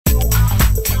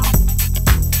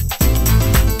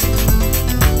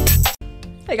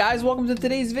Hey guys, welcome to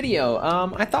today's video.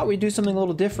 I thought we'd do something a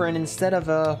little different. Instead of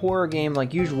a horror game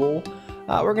like usual,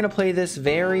 we're gonna play this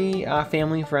very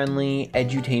family-friendly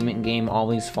edutainment game,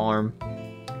 Ollie's Farm.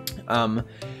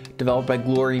 Developed by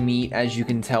Glory Meat. As you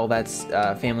can tell, that's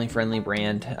a family-friendly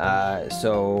brand.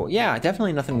 So yeah,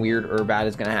 definitely nothing weird or bad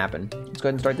is gonna happen. Let's go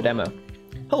ahead and start the demo.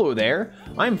 Hello there,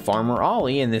 I'm Farmer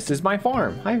Ollie, and this is my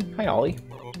farm. Hi Ollie.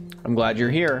 I'm glad you're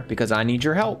here because I need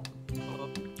your help.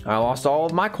 I lost all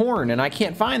of my corn and I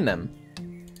can't find them.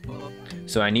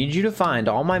 So I need you to find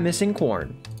all my missing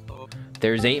corn.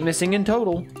 There's 8 missing in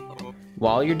total.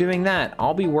 While you're doing that,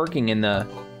 I'll be working in the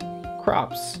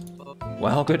crops.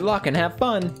 Well, good luck and have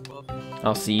fun.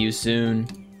 I'll see you soon.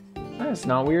 That's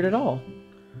not weird at all.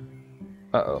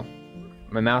 Uh-oh.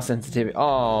 My mouse sensitivity.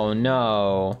 Oh,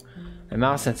 no. My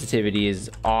mouse sensitivity is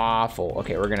awful.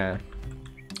 Okay, we're gonna...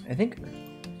 I think...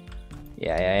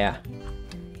 Yeah.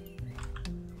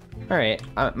 Alright,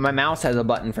 my mouse has a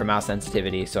button for mouse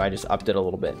sensitivity, so I just upped it a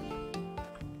little bit.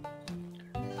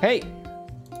 Hey!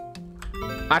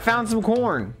 I found some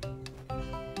corn!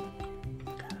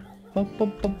 Get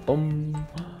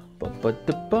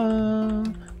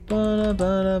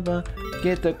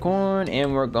the corn,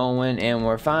 and we're going, and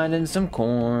we're finding some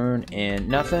corn, and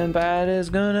nothing bad is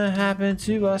gonna happen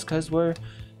to us, cause we're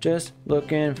just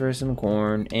looking for some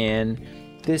corn, and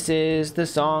this is the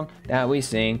song that we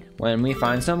sing when we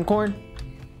find some corn.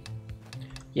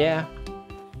 Yeah,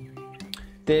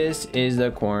 this is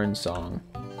the corn song.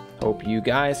 Hope you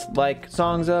guys like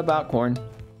songs about corn.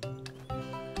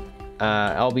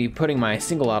 I'll be putting my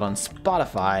single out on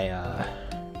Spotify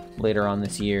later on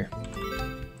this year.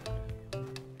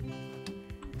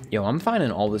 Yo, I'm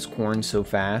finding all this corn so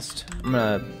fast. I'm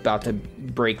about to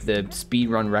break the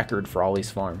speedrun record for Ollie's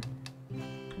Farm.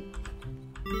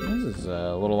 This is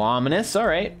a little ominous. All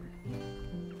right.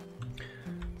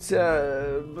 It's,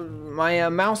 my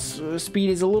mouse speed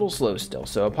is a little slow still,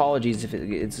 so apologies if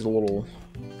it's a little...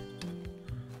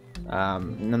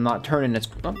 I'm not turning as...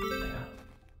 Oh,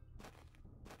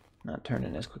 not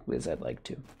turning as quickly as I'd like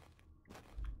to.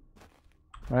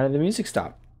 Why did the music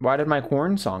stop? Why did my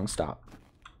corn song stop?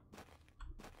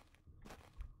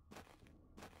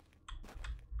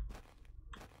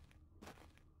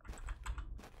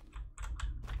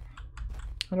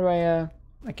 How do I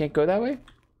can't go that way?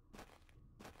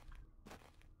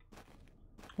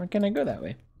 Why can't I go that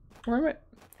way? Where am I?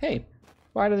 Hey,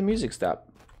 why did the music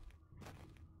stop?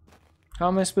 How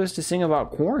am I supposed to sing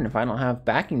about corn if I don't have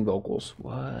backing vocals?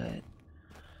 What?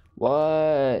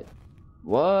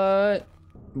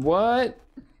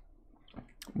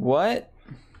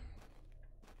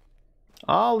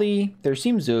 Ollie, there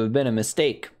seems to have been a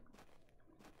mistake.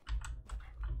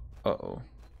 Uh-oh.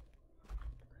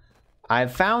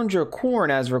 I've found your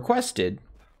corn as requested.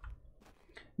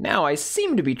 Now I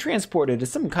seem to be transported to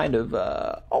some kind of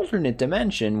alternate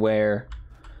dimension where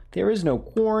there is no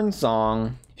corn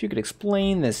song. If you could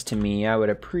explain this to me, I would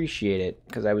appreciate it,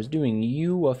 because I was doing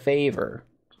you a favor.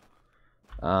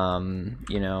 You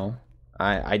know,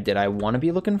 did I want to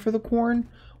be looking for the corn?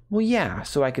 Well, yeah,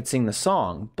 so I could sing the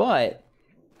song, but...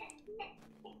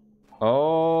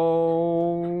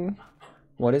 Oh...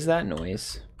 What is that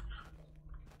noise?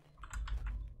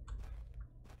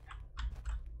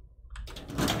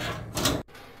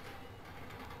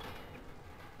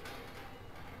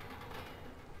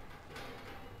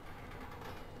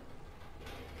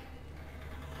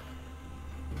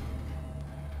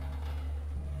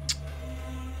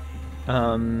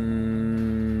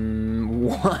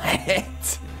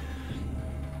 What?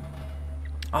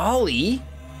 Ollie?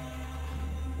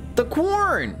 The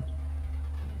corn!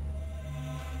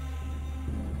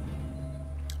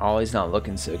 Ollie's not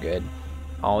looking so good.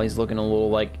 Ollie's looking a little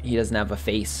like he doesn't have a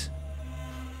face.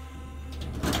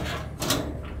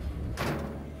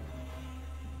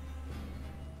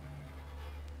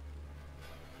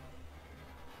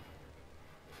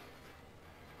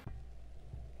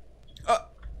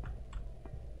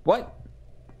 What?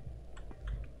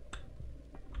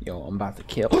 Yo, I'm about to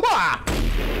kill. Ah!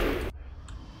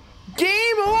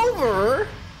 Game over?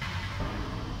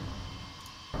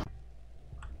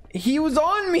 He was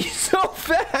on me so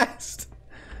fast.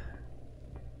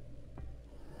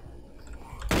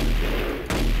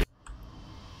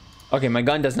 Okay, my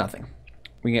gun does nothing.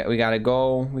 We gotta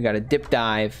go. We gotta dip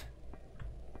dive.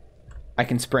 I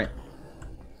can sprint.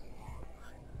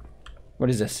 What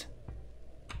is this?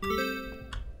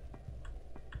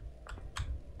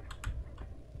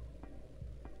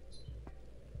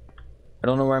 I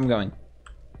don't know where I'm going.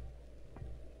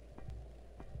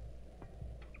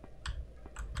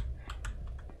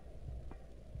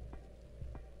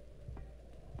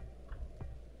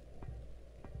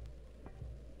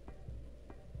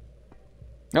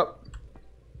 Oh.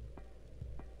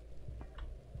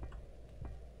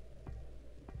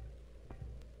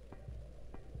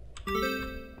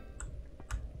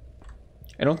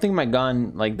 I don't think my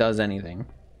gun, like, does anything.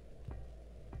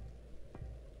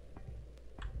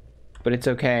 But it's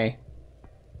okay.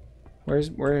 Where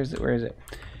is it?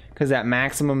 Because that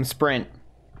maximum sprint,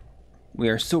 we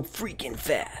are so freaking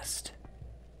fast.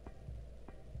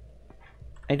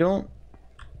 I don't...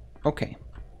 Okay.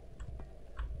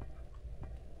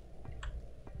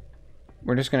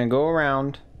 We're just gonna go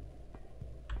around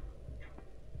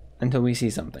until we see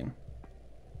something.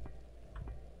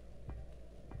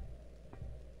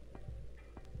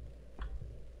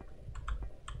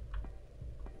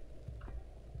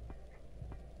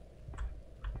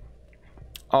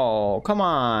 Oh, come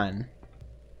on.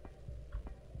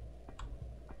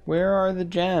 Where are the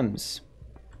gems?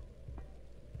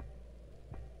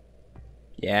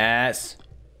 Yes.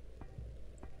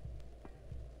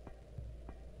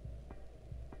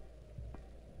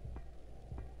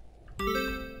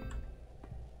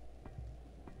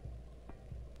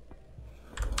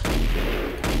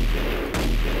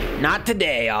 Not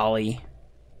today, Ollie.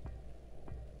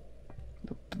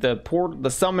 The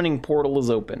summoning portal is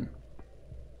open.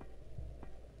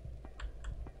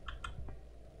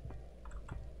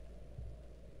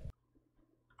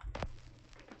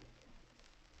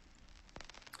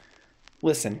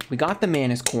 Listen, we got the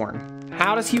man his corn.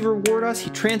 How does he reward us?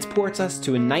 He transports us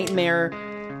to a nightmare,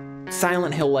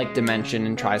 Silent Hill-like dimension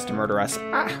and tries to murder us.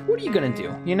 What are you gonna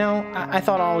do? You know, I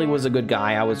thought Ollie was a good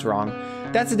guy. I was wrong.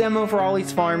 That's a demo for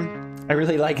Ollie's Farm. I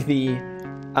really like the,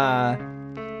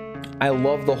 I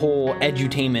love the whole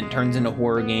edutainment turns into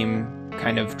horror game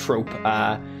kind of trope.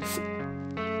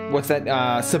 What's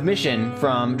that? Submission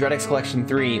from DreadX Collection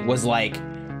 3 was like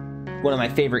one of my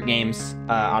favorite games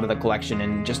out of the collection,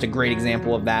 and just a great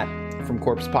example of that from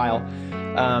Corpse Pile.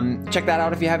 Check that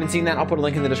out if you haven't seen that. I'll put a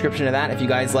link in the description of that if you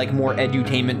guys like more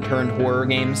edutainment turned horror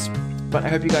games. But I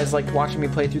hope you guys liked watching me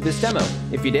play through this demo.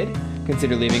 If you did,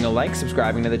 consider leaving a like,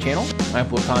 subscribing to the channel. I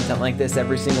upload content like this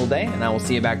every single day, and I will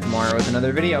see you back tomorrow with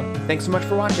another video. Thanks so much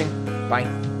for watching.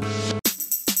 Bye.